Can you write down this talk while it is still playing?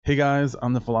Hey guys,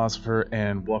 I'm the Philosopher,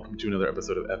 and welcome to another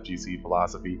episode of FGC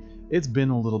Philosophy. It's been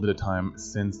a little bit of time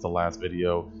since the last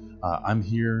video. I'm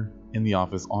here in the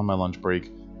office on my lunch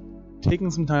break, taking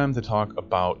some time to talk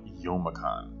about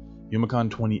Youmacon.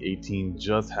 Youmacon 2018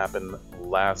 just happened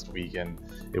last weekend.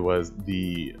 It was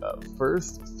the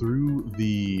 1st through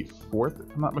the 4th,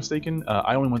 if I'm not mistaken.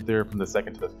 I only went there from the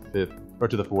 2nd to the 5th, or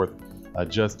to the 4th,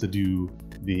 just to do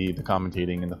the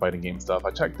commentating and the fighting game stuff.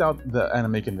 I checked out the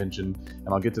anime convention, and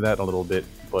I'll get to that in a little bit,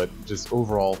 but just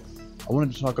overall, I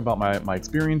wanted to talk about my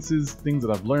experiences, things that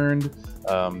I've learned,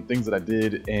 things that I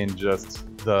did, and just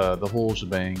the whole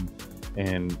shebang,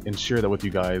 and share that with you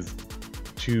guys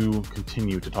to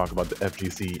continue to talk about the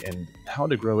FGC and how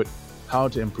to grow it, how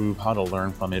to improve, how to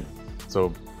learn from it.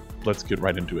 So let's get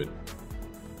right into it.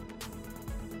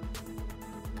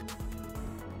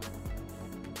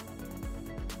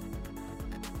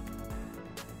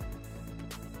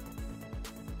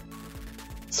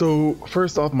 So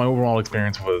first off, my overall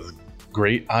experience was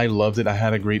great. I loved it. I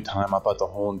had a great time. I thought the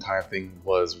whole entire thing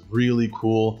was really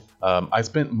cool. I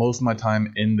spent most of my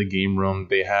time in the game room.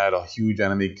 They had a huge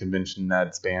anime convention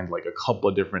that spanned like a couple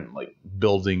of different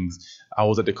buildings. I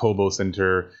was at the Kobo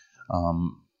Center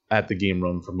at the game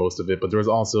room for most of it, but there was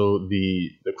also the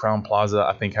Crown Plaza,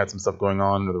 I think, had some stuff going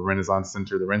on, or the Renaissance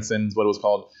Center, the Rensen is what it was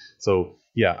called. So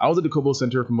yeah, I was at the Kobo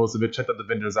Center for most of it, checked out the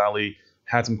Vendors Alley,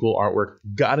 had some cool artwork,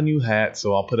 got a new hat,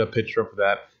 so I'll put a picture up for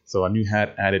that. So a new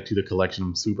hat added to the collection.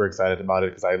 I'm super excited about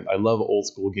it because I love old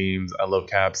school games. I love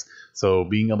caps. So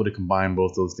being able to combine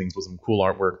both those things with some cool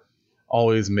artwork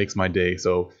always makes my day.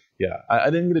 So yeah, I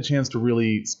didn't get a chance to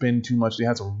really spend too much. They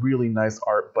had some really nice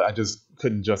art, but I just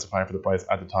couldn't justify it for the price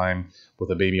at the time with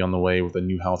a baby on the way, with a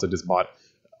new house I just bought.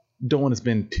 Don't want to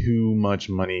spend too much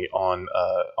money on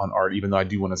art, even though I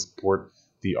do want to support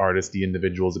the artists, the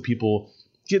individuals, the people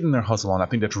getting their hustle on. I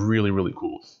think that's really, really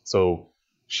cool. So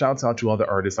shouts out to all the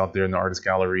artists out there in the artist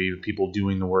gallery, people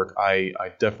doing the work. I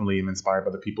definitely am inspired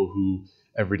by the people who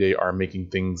every day are making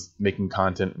things, making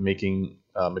content, making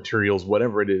materials,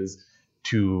 whatever it is,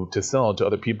 to sell to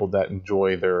other people that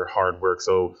enjoy their hard work.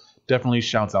 So definitely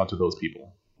shouts out to those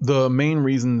people. The main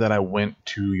reason that I went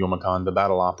to Youmacon, the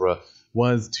Battle Opera,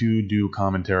 was to do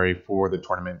commentary for the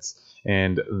tournaments,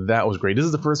 and that was great. This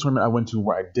is the first tournament I went to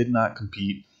where I did not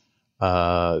compete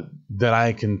that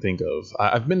I can think of.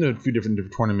 I've been to a few different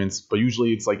tournaments, but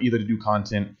usually it's like either to do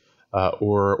content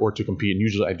or to compete, and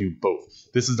usually I do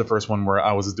both. This is the first one where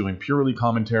I was just doing purely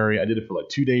commentary. I did it for like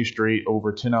 2 days straight,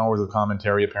 over 10 hours of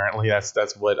commentary. Apparently,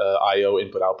 that's what IO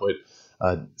Input Output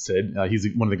said. He's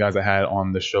one of the guys I had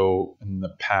on the show in the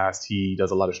past. He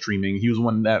does a lot of streaming. He was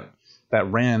one that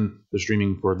ran the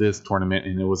streaming for this tournament,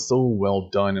 and it was so well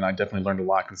done, and I definitely learned a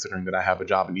lot considering that I have a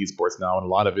job in esports now, and a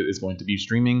lot of it is going to be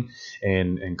streaming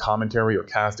and commentary or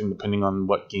casting, depending on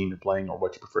what game you're playing or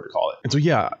what you prefer to call it. And so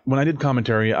yeah, when I did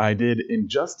commentary, I did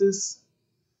Injustice,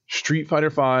 Street Fighter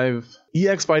V,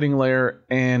 EX Fighting Lair,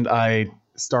 and I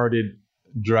started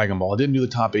Dragon Ball. I didn't do the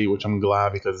top 8, which I'm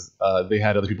glad, because they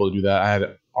had other people to do that. I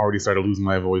had already started losing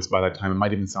my voice by that time. It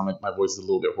might even sound like my voice is a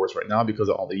little bit hoarse right now because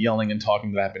of all the yelling and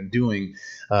talking that I've been doing.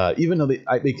 Even though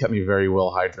they kept me very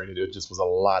well hydrated, it just was a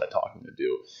lot of talking to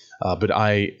do. But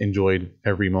I enjoyed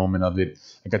every moment of it.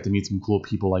 I got to meet some cool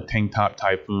people like Tank Top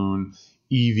Typhoon,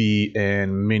 Eevee,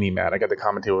 and Minimat. I got to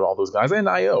commentate with all those guys, and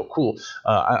IO. Cool.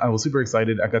 I was super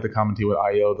excited. I got to commentate with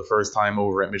IO the first time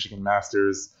over at Michigan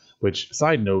Masters, which,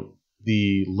 side note,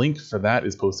 the link for that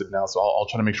is posted now, so I'll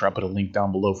try to make sure I put a link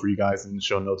down below for you guys in the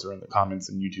show notes or in the comments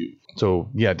in YouTube. So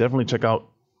yeah, definitely check out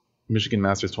Michigan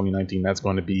Masters 2019. That's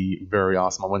going to be very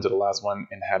awesome. I went to the last one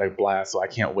and had a blast, so I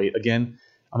can't wait. Again,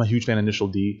 I'm a huge fan of Initial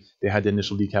D. They had the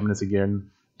Initial D cabinets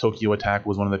again. Tokyo Attack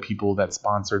was one of the people that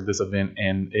sponsored this event,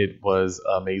 and it was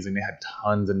amazing. They had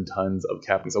tons and tons of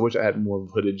cabinets. I wish I had more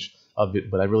footage of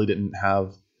it, but I really didn't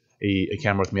have a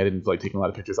camera with me. I didn't feel like taking a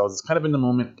lot of pictures. I was just kind of in the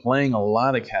moment, playing a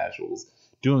lot of casuals,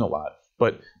 doing a lot.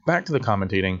 But back to the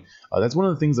commentating, that's one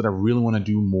of the things that I really want to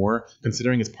do more,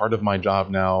 considering it's part of my job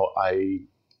now. I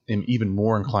am even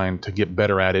more inclined to get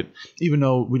better at it, even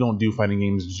though we don't do fighting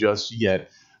games just yet.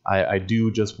 I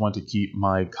do just want to keep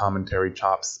my commentary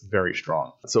chops very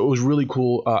strong. So it was really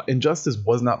cool. Injustice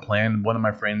was not planned. One of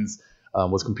my friends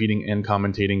was competing and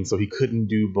commentating, so he couldn't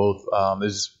do both.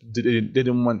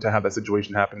 Didn't want to have that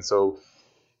situation happen, so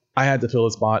I had to fill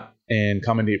a spot and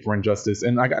commentate for Injustice,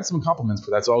 and I got some compliments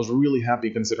for that, so I was really happy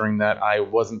considering that I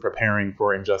wasn't preparing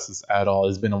for Injustice at all.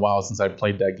 It's been a while since I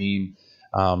played that game,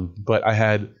 but I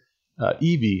had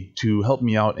Evie to help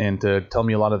me out and to tell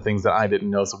me a lot of things that I didn't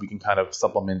know, so we can kind of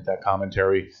supplement that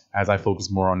commentary as I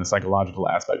focus more on the psychological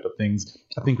aspect of things.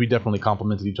 I think we definitely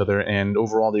complemented each other, and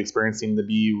overall the experience seemed to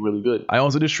be really good. I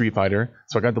also did Street Fighter,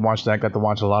 so I got to watch that, got to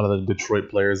watch a lot of the Detroit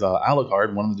players.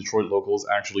 Alucard, one of the Detroit locals,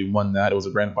 actually won that. It was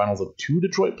a grand finals of 2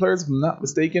 Detroit players, if I'm not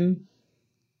mistaken.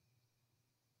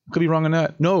 Could be wrong on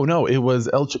that. No, it was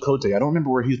El Chicote. I don't remember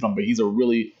where he's from, but he's a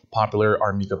really popular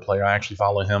Armika player. I actually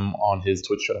follow him on his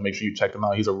Twitch channel. Make sure you check him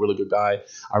out. He's a really good guy.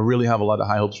 I really have a lot of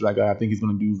high hopes for that guy. I think he's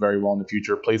going to do very well in the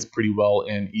future. Plays pretty well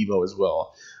in Evo as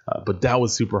well. But that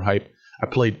was super hype. I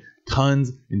played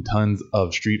tons and tons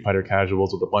of Street Fighter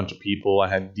casuals with a bunch of people. I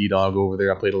had D-Dog over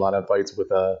there. I played a lot of fights with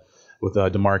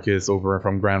DeMarcus over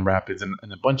from Grand Rapids and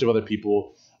a bunch of other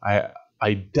people.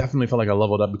 I definitely felt like I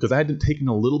leveled up because I had taken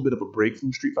a little bit of a break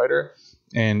from Street Fighter,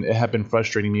 and it had been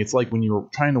frustrating me. It's like when you're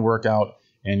trying to work out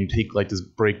and you take like this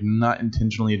break, not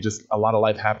intentionally, it just a lot of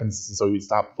life happens, so you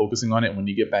stop focusing on it. When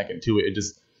you get back into it, it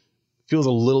just feels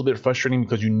a little bit frustrating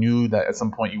because you knew that at some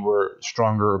point you were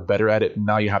stronger or better at it, and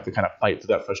now you have to kind of fight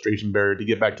through that frustration barrier to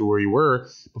get back to where you were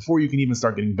before you can even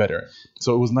start getting better.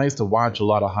 So it was nice to watch a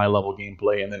lot of high level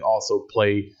gameplay and then also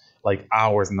play like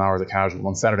hours and hours of casual.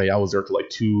 On Saturday, I was there till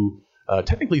like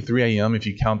technically 3 a.m. if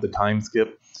you count the time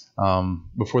skip.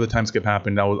 Before the time skip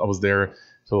happened, I was there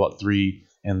till about 3,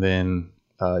 and then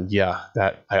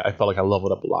I felt like I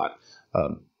leveled up a lot.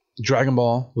 Dragon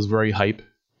Ball was very hype,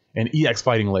 and EX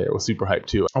Fighting Layer was super hype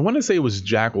too. I want to say it was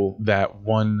Jackal that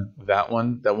won that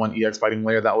one EX Fighting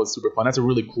Layer. That was super fun. That's a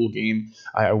really cool game.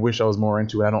 I wish I was more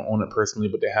into it. I don't own it personally,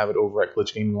 but they have it over at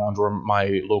Glitch Gaming Lounge, where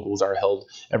my locals are held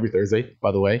every Thursday,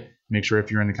 by the way. Make sure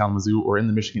if you're in the Kalamazoo or in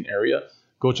the Michigan area,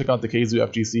 go check out the KZoo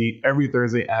FGC every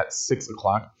Thursday at 6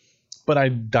 o'clock. But I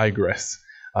digress.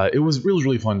 It was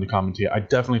really fun to commentate. I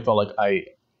definitely felt like I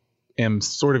am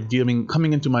sort of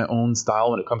coming into my own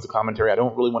style when it comes to commentary. I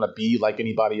don't really want to be like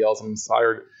anybody else.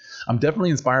 I'm definitely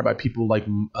inspired by people like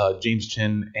James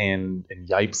Chin and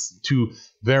Yipes, 2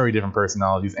 very different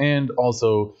personalities, and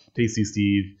also Tasty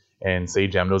Steve and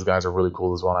Sajam. Those guys are really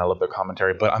cool as well, and I love their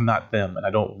commentary, but I'm not them, and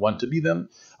I don't want to be them.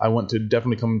 I want to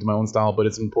definitely come into my own style, but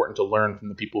it's important to learn from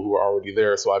the people who are already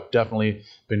there, so I've definitely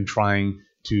been trying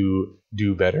to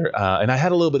do better. And I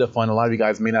had a little bit of fun. A lot of you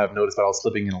guys may not have noticed, but I was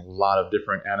slipping in a lot of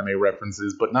different anime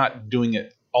references, but not doing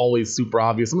it always super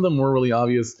obvious. Some of them were really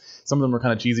obvious. Some of them were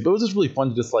kind of cheesy, but it was just really fun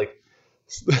to just like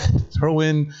throw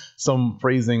in some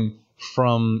phrasing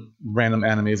from random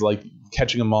animes, like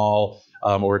catching them all,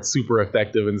 or it's super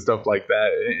effective and stuff like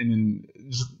that. And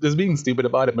just being stupid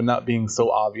about it, but not being so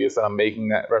obvious that I'm making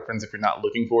that reference if you're not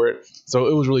looking for it. So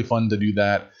it was really fun to do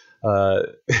that.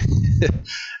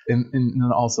 And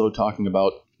also talking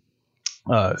about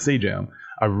Sajam,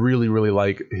 I really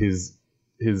like his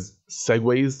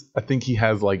segues. I think he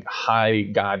has like high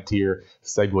god tier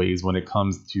segues when it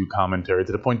comes to commentary,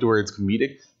 to the point to where it's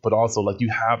comedic, but also like you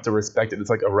have to respect it. It's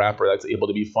like a rapper that's able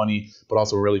to be funny but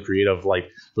also really creative,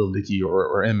 like Lil Dicky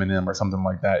or Eminem or something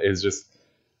like that. Is just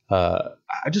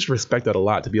I just respect that a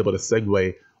lot, to be able to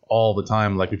segue all the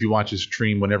time. Like if you watch his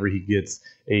stream, whenever he gets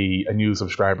a new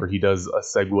subscriber, he does a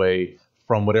segue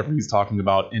from whatever he's talking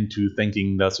about into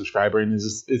thanking the subscriber, and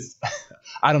it's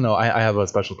I don't know, I have a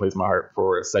special place in my heart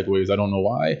for segues. I don't know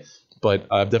why, but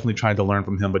I've definitely tried to learn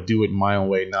from him, but do it my own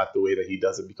way, not the way that he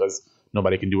does it, because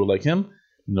nobody can do it like him.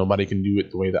 Nobody can do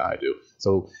it the way that I do.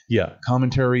 So yeah,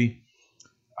 commentary,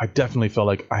 I definitely felt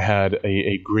like I had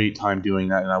a great time doing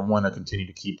that, and I want to continue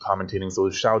to keep commentating. So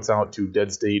shouts out to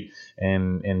Dead State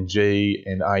and Jay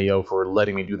and IO for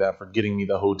letting me do that, for getting me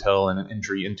the hotel and an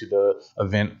entry into the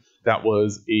event. That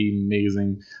was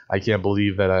amazing. I can't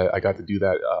believe that I got to do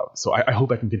that. So I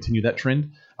hope I can continue that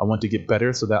trend. I want to get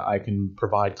better so that I can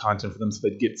provide content for them so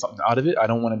they get something out of it. I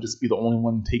don't want to just be the only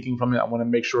one taking from it. I want to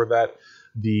make sure that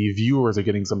the viewers are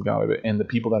getting something out of it, and the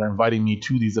people that are inviting me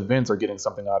to these events are getting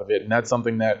something out of it. And that's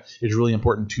something that is really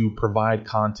important, to provide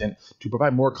content, to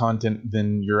provide more content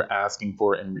than you're asking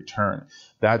for in return.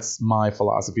 That's my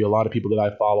philosophy. A lot of people that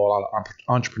I follow, a lot of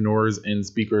entrepreneurs and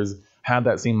speakers, have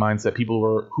that same mindset.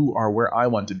 People who are where I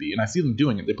want to be, and I see them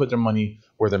doing it. They put their money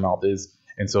where their mouth is,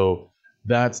 and so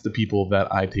that's the people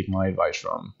that I take my advice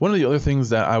from. One of the other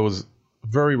things that I was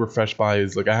very refreshed by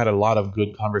is, like, I had a lot of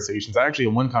good conversations. I actually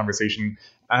had one conversation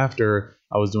after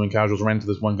I was doing casuals, ran into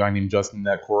this one guy named Justin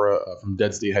that Cora from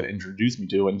Dead State had introduced me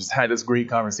to, and just had this great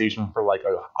conversation for like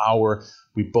an hour.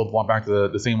 We both walked back to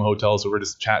the same hotel, so we're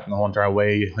just chatting the whole entire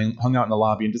way, hung out in the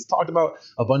lobby, and just talked about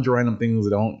a bunch of random things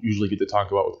that I don't usually get to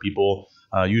talk about with people.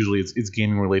 Usually it's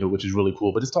gaming related, which is really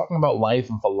cool, but just talking about life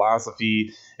and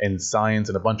philosophy and science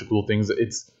and a bunch of cool things.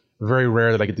 It's very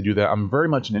rare that I get to do that. I'm very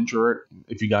much an introvert,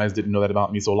 if you guys didn't know that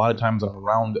about me. So a lot of times I'm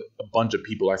around a bunch of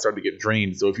people, I start to get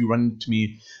drained. So if you run into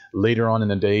me later on in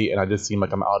the day and I just seem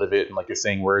like I'm out of it and like you're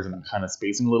saying words and I'm kind of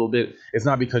spacing a little bit, it's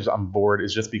not because I'm bored.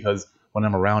 It's just because when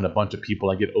I'm around a bunch of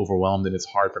people, I get overwhelmed and it's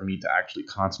hard for me to actually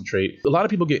concentrate. A lot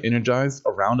of people get energized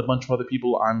around a bunch of other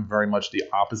people. I'm very much the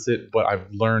opposite, but I've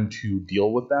learned to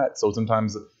deal with that. So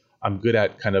sometimes I'm good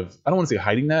at kind of, I don't want to say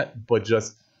hiding that, but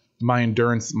just my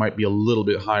endurance might be a little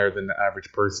bit higher than the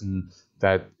average person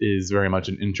that is very much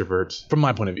an introvert from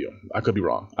my point of view. I could be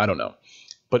wrong. I don't know.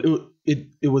 But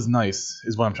it was nice,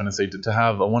 is what I'm trying to say, to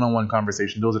have a one-on-one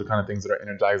conversation. Those are the kind of things that are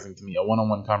energizing to me. A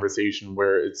one-on-one conversation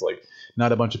where it's like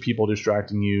not a bunch of people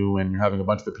distracting you and you're having a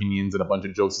bunch of opinions and a bunch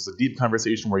of jokes. It's a deep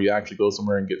conversation where you actually go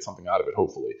somewhere and get something out of it,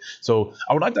 hopefully. So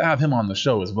I would like to have him on the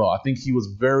show as well. I think he was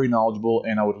very knowledgeable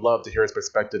and I would love to hear his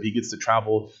perspective. He gets to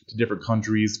travel to different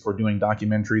countries for doing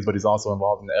documentaries, but he's also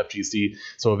involved in the FGC.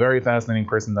 So a very fascinating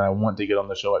person that I want to get on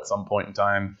the show at some point in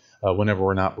time, whenever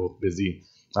we're not both busy.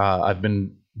 I've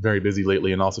been very busy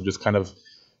lately and also just kind of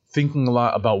thinking a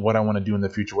lot about what I want to do in the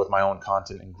future with my own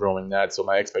content and growing that. So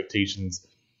my expectations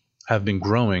have been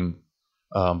growing,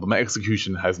 but my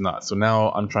execution has not. So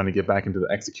now I'm trying to get back into the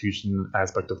execution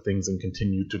aspect of things and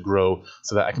continue to grow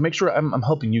so that I can make sure I'm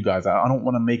helping you guys. I don't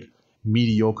want to make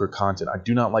mediocre content. I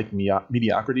do not like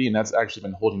mediocrity, and that's actually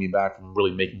been holding me back from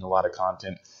really making a lot of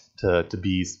content to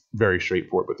be very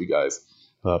straightforward with you guys.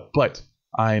 But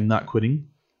I'm not quitting.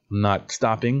 I'm not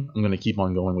stopping. I'm going to keep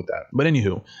on going with that. But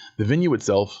anywho, the venue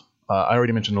itself, I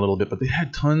already mentioned a little bit, but they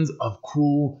had tons of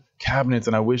cool cabinets,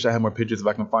 and I wish I had more pictures. If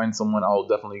I can find someone, I'll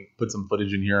definitely put some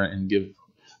footage in here and give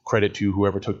credit to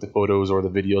whoever took the photos or the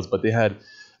videos. But they had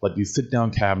like these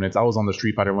sit-down cabinets. I was on the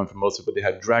Street Fighter one for most of it, but they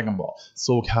had Dragon Ball,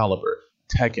 Soul Calibur,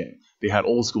 Tekken. They had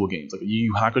old school games like a Yu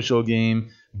Yu Hakusho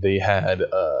game. They had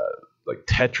like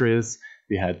Tetris.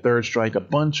 They had Third Strike, a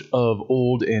bunch of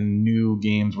old and new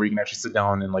games where you can actually sit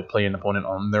down and like play an opponent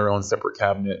on their own separate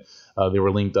cabinet. They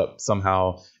were linked up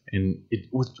somehow, and it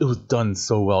was done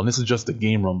so well. And this is just the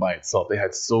game room by itself. They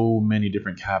had so many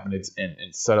different cabinets and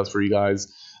setups for you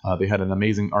guys. They had an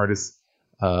amazing artist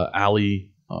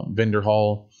alley, vendor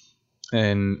hall,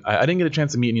 and I didn't get a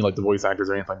chance to meet any like the voice actors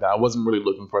or anything like that. I wasn't really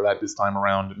looking for that this time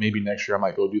around. Maybe next year I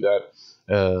might go do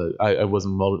that. I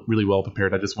wasn't really well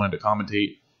prepared. I just wanted to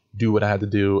commentate, do what I had to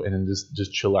do, and then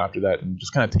just chill after that and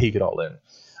just kind of take it all in.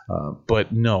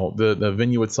 But no, the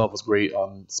venue itself was great.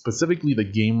 Specifically the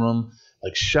game room,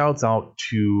 like shouts out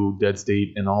to Dead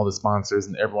State and all the sponsors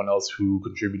and everyone else who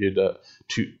contributed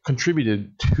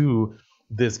to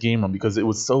this game room, because it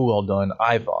was so well done,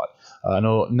 I thought. I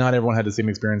know not everyone had the same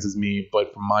experience as me,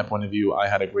 but from my point of view, I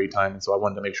had a great time, and so I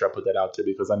wanted to make sure I put that out there,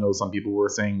 because I know some people were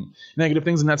saying negative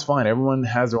things, and that's fine. Everyone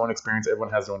has their own experience.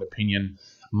 Everyone has their own opinion.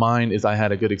 Mine is I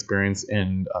had a good experience,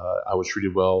 and I was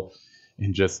treated well,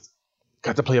 and just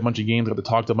got to play a bunch of games, got to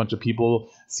talk to a bunch of people,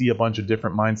 see a bunch of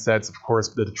different mindsets. Of course,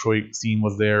 the Detroit scene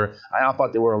was there. I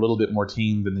thought they were a little bit more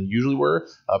team than they usually were.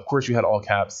 Of course, you had all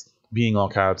caps, being all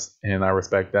caps, and I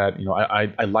respect that. You know,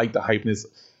 I like the hypeness.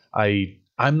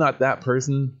 I'm not that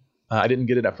person. I didn't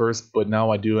get it at first, but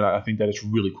now I do, and I think that it's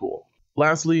really cool.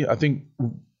 Lastly, I think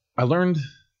I learned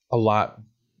a lot,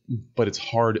 but it's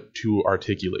hard to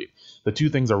articulate. The two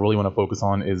things I really want to focus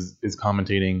on is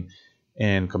commentating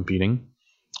and competing,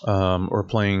 or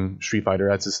playing Street Fighter.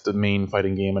 That's just the main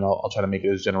fighting game, and I'll try to make it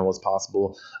as general as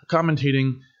possible.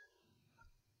 Commentating,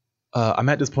 I'm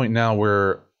at this point now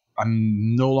where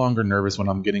I'm no longer nervous when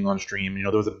I'm getting on stream. You know,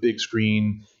 there was a big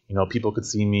screen, you know, people could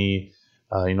see me,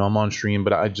 you know, I'm on stream,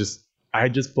 but I just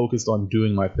focused on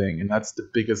doing my thing. And that's the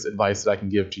biggest advice that I can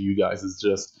give to you guys, is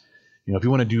just, you know, if you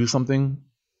want to do something,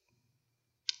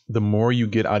 the more you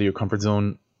get out of your comfort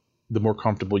zone, the more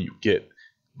comfortable you get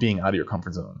being out of your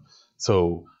comfort zone.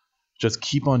 So just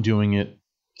keep on doing it,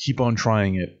 keep on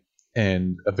trying it,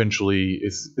 and eventually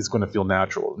it's going to feel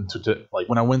natural. And like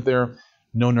when I went there,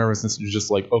 no nervousness. You're just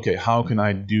like, okay, how can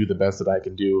I do the best that I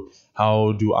can do?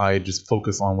 How do I just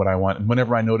focus on what I want? And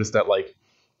whenever I notice that, like,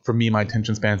 for me, my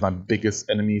attention span is my biggest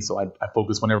enemy. So I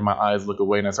focus whenever my eyes look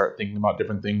away and I start thinking about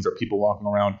different things or people walking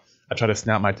around. I try to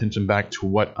snap my attention back to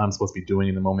what I'm supposed to be doing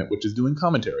in the moment, which is doing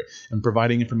commentary and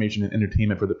providing information and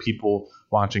entertainment for the people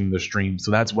watching the stream. So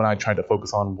that's what I tried to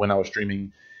focus on when I was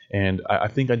streaming. And I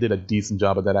think I did a decent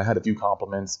job of that. I had a few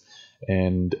compliments,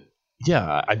 and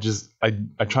yeah,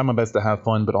 I try my best to have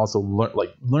fun, but also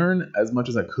learn as much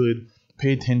as I could,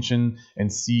 pay attention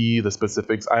and see the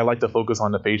specifics. I like to focus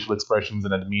on the facial expressions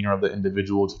and the demeanor of the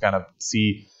individual to kind of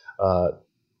see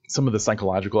some of the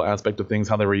psychological aspect of things,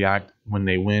 how they react when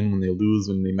they win, when they lose,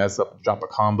 when they mess up, drop a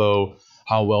combo.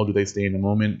 How well do they stay in the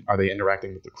moment? Are they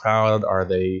interacting with the crowd? Are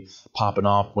they popping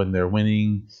off when they're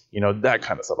winning? You know, that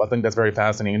kind of stuff. I think that's very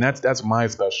fascinating. And that's my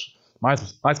my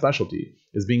specialty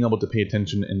is being able to pay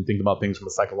attention and think about things from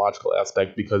a psychological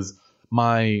aspect, because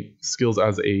my skills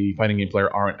as a fighting game player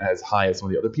aren't as high as some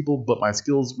of the other people, but my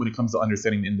skills when it comes to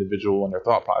understanding the individual and their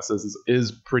thought processes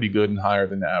is pretty good and higher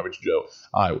than the average Joe,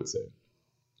 I would say.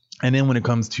 And then when it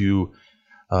comes to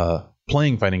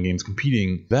playing fighting games,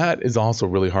 competing, that is also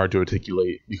really hard to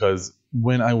articulate, because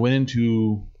when I went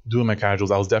into doing my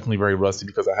casuals, I was definitely very rusty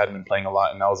because I hadn't been playing a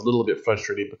lot, and I was a little bit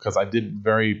frustrated because I did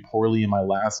very poorly in my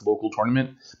last local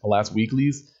tournament, my last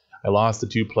weeklies. I lost to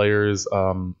 2 players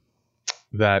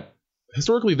that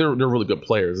historically they're really good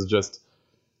players. It's just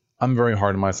I'm very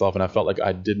hard on myself, and I felt like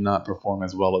I did not perform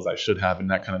as well as I should have,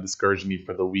 and that kind of discouraged me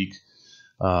for the week.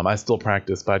 I still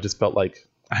practiced, but I just felt like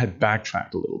I had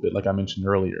backtracked a little bit, like I mentioned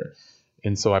earlier.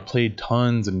 And so I played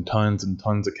tons and tons and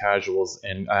tons of casuals,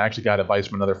 and I actually got advice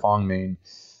from another Fong main,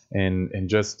 and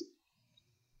just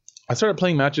I started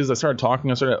playing matches, I started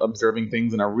talking, I started observing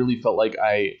things, and I really felt like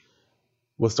I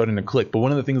was starting to click. But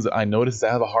one of the things that I noticed is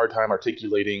I have a hard time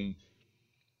articulating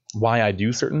why I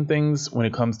do certain things when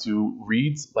it comes to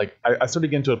reads. Like I started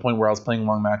getting to a point where I was playing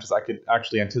long matches, I could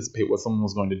actually anticipate what someone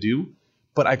was going to do,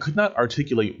 but I could not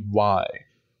articulate why.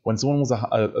 When someone was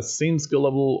a same skill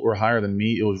level or higher than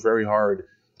me, it was very hard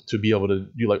to be able to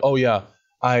do like, oh yeah,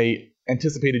 I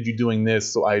anticipated you doing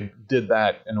this, so I did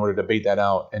that in order to bait that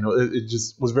out. And it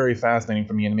just was very fascinating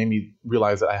for me, and it made me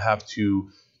realize that I have to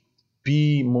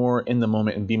be more in the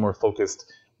moment and be more focused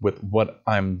with what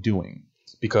I'm doing,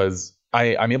 because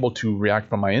I'm able to react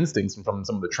from my instincts and from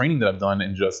some of the training that I've done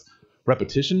and just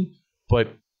repetition,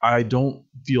 but I don't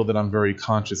feel that I'm very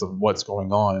conscious of what's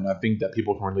going on. And I think that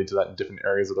people can relate to that in different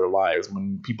areas of their lives.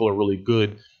 When people are really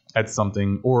good at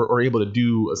something or able to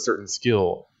do a certain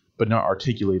skill but not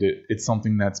articulate it, it's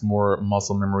something that's more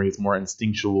muscle memory, it's more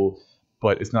instinctual,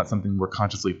 but it's not something we're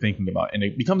consciously thinking about. And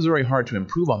it becomes very hard to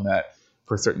improve on that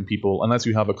for certain people unless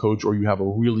you have a coach or you have a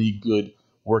really good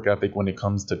work ethic when it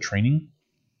comes to training.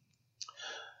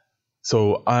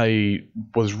 So I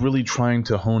was really trying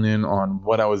to hone in on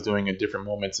what I was doing at different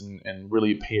moments and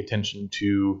really pay attention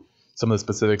to some of the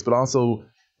specifics, but also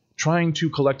trying to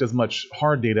collect as much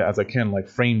hard data as I can, like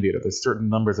frame data. There's certain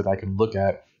numbers that I can look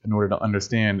at in order to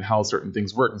understand how certain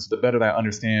things work. And so the better that I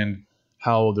understand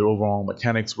how the overall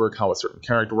mechanics work, how a certain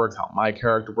character works, how my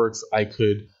character works, I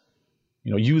could,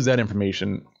 use that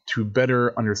information to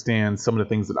better understand some of the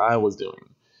things that I was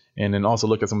doing. And then also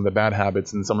look at some of the bad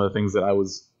habits and some of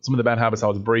the bad habits I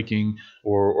was breaking,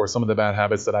 or some of the bad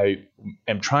habits that I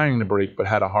am trying to break but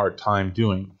had a hard time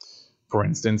doing. For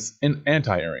instance, in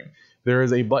anti-airing, there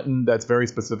is a button that's very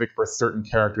specific for certain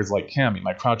characters like Cammy.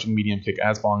 My crouching medium kick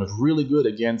Asbong is really good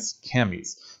against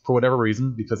Cammys. For whatever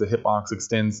reason, because the hitbox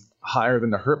extends higher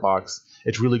than the hurtbox,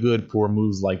 it's really good for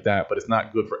moves like that, but it's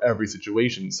not good for every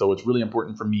situation. So it's really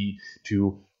important for me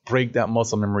to break that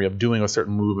muscle memory of doing a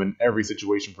certain move in every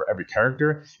situation for every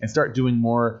character and start doing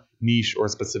more niche or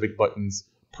specific buttons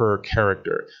per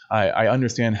character. I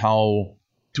understand how,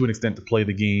 to an extent, to play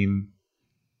the game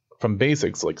from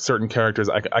basics. Like certain characters,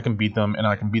 I can beat them, and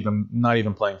I can beat them not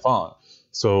even playing Fawn.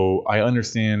 So I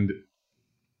understand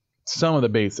some of the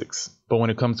basics, but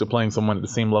when it comes to playing someone at the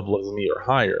same level as me or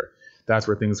higher, that's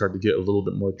where things start to get a little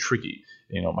bit more tricky.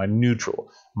 My neutral,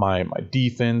 my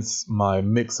defense, my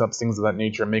mix-ups, things of that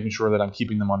nature, making sure that I'm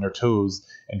keeping them on their toes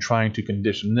and trying to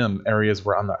condition them areas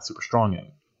where I'm not super strong in.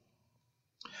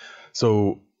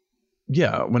 So,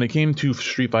 yeah, when it came to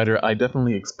Street Fighter, I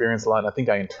definitely experienced a lot. And I think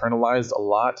I internalized a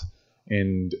lot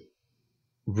and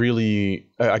really,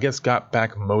 I guess, got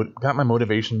my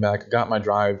motivation back, got my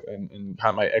drive, and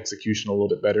got my execution a little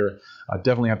bit better. I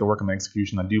definitely have to work on my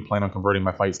execution. I do plan on converting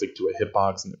my fight stick to a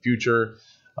hitbox in the future.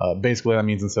 Basically, that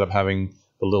means instead of having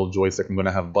the little joystick, I'm going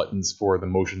to have buttons for the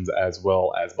motions as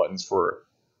well as buttons for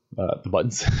the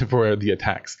buttons for the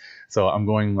attacks. So I'm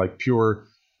going like pure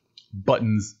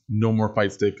buttons, no more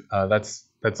fight stick. That's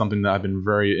something that I've been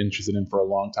very interested in for a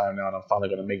long time now, and I'm finally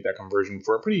going to make that conversion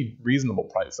for a pretty reasonable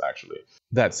price, actually.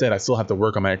 That said, I still have to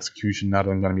work on my execution now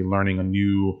that I'm going to be learning a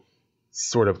new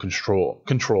sort of control.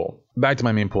 Back to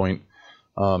my main point.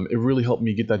 It really helped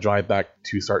me get that drive back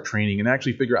to start training and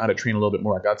actually figure out how to train a little bit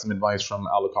more. I got some advice from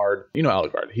Alucard.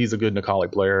 Alucard. He's a good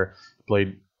Necalli player.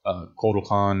 Played Kotal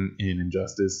Khan in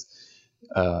Injustice.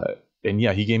 And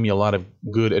yeah, he gave me a lot of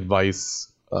good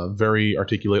advice. Very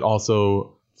articulate.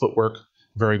 Also, footwork.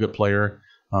 Very good player.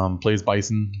 Plays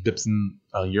Bison, Bipson,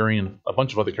 Yuri, and a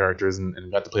bunch of other characters,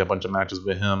 and got to play a bunch of matches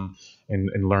with him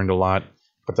and learned a lot.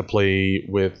 Got to play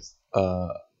with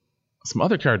some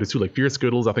other characters too, like Fierce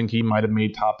Skittles. I think he might have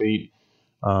made top 8.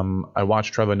 I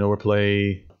watched Trevor Noah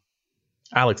play.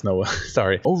 Alex Noah,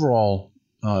 sorry. Overall,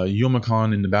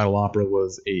 Youmacon in the Battle Opera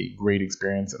was a great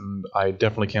experience, and I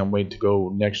definitely can't wait to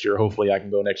go next year. Hopefully I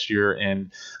can go next year,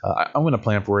 and I'm going to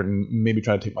plan for it and maybe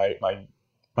try to take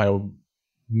my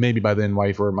maybe by then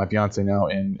wife or my fiance now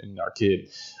and our kid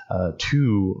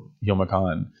to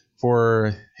Youmacon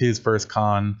for his first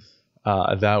con.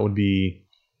 That would be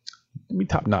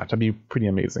top notch. That'd be pretty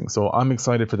amazing. So I'm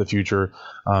excited for the future.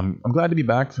 I'm glad to be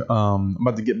back. I'm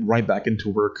about to get right back into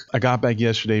work. I got back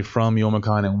yesterday from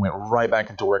Youmacon and went right back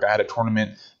into work. I had a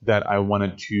tournament that I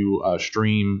wanted to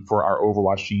stream for our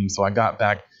Overwatch team. So I got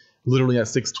back literally at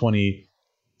 6:20,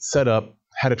 set up,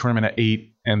 had a tournament at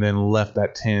 8, and then left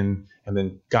at 10, and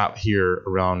then got here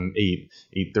around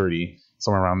 8:30,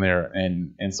 somewhere around there.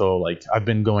 And so like I've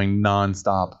been going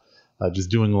nonstop.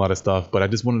 Just doing a lot of stuff, but I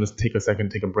just wanted to take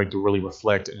a break to really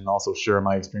reflect and also share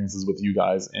my experiences with you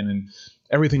guys. And in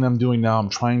everything I'm doing now, I'm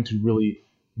trying to really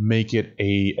make it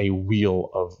a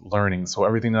wheel of learning. So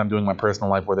everything that I'm doing in my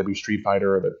personal life, whether it be Street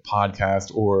Fighter or the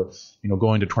podcast or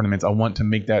going to tournaments, I want to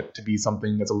make that to be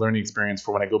something that's a learning experience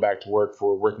for when I go back to work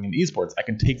for working in esports. I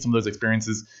can take some of those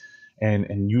experiences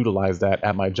and utilize that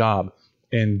at my job.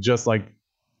 And just like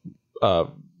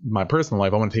my personal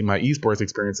life, I want to take my esports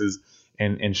experiences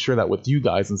and share that with you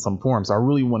guys in some form. So I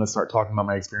really want to start talking about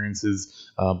my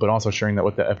experiences, but also sharing that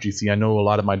with the FGC. I know a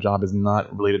lot of my job is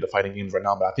not related to fighting games right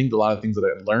now, but I think a lot of things that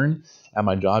I learn at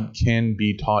my job can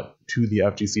be taught to the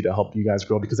FGC to help you guys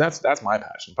grow, because that's my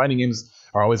passion. Fighting games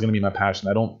are always going to be my passion.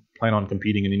 I don't plan on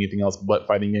competing in anything else but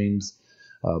fighting games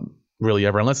really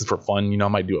ever, unless it's for fun. I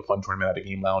might do a fun tournament at a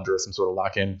game lounge or some sort of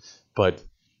lock-in, but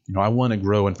I want to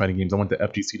grow in fighting games. I want the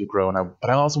FGC to grow, but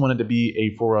I also want it to be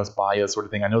a for us, by us sort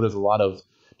of thing. I know there's a lot of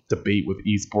debate with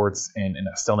esports and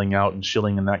selling out and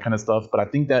shilling and that kind of stuff, but I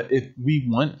think that if we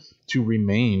want to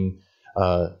remain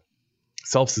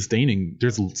self-sustaining,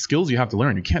 there's skills you have to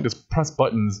learn. You can't just press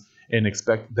buttons and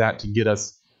expect that to get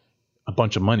us a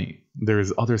bunch of money.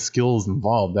 There's other skills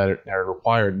involved that are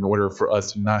required in order for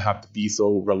us to not have to be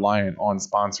so reliant on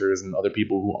sponsors and other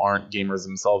people who aren't gamers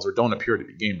themselves or don't appear to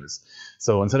be gamers.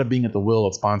 So instead of being at the will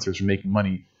of sponsors for making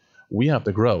money, we have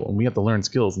to grow and we have to learn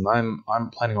skills. And I'm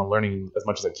planning on learning as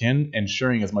much as I can and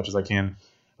sharing as much as I can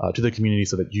to the community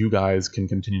so that you guys can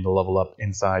continue to level up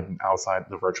inside and outside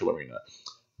the virtual arena.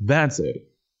 That's it.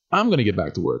 I'm going to get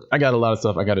back to work. I got a lot of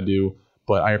stuff I got to do,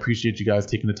 but I appreciate you guys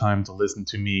taking the time to listen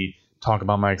to me talk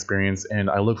about my experience, and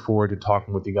I look forward to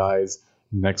talking with you guys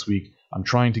next week. I'm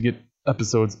trying to get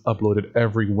episodes uploaded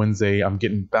every Wednesday. I'm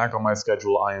getting back on my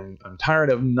schedule. I'm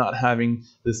tired of not having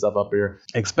this stuff up here.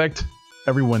 Expect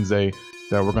every Wednesday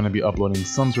that we're going to be uploading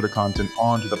some sort of content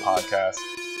onto the podcast.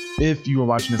 If you are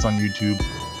watching this on YouTube,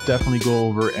 definitely go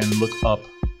over and look up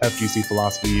FGC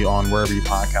Philosophy on wherever you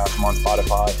podcast. I'm on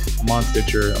Spotify, I'm on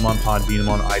Stitcher, I'm on Podbean, I'm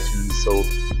on iTunes. So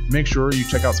make sure you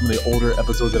check out some of the older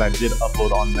episodes that I did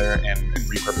upload on there and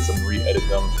repurpose them, re-edit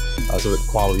them so that the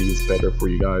quality is better for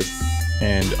you guys,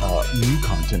 and new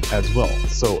content as well.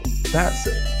 So that's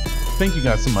it. Thank you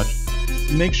guys so much.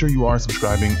 Make sure you are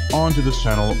subscribing onto this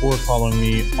channel or following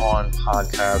me on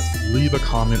podcasts. Leave a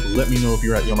comment. Let me know if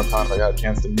you're at Youmacon, if I got a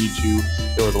chance to meet you.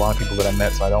 There was a lot of people that I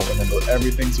met, so I don't remember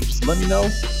everything. So just let me know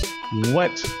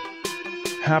what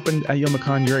happened at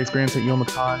Youmacon, your experience at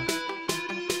Youmacon,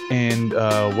 and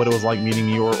what it was like meeting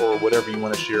me, or whatever you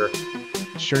want to share.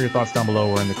 Share your thoughts down below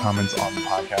or in the comments on the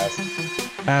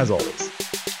podcast. As always,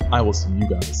 I will see you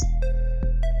guys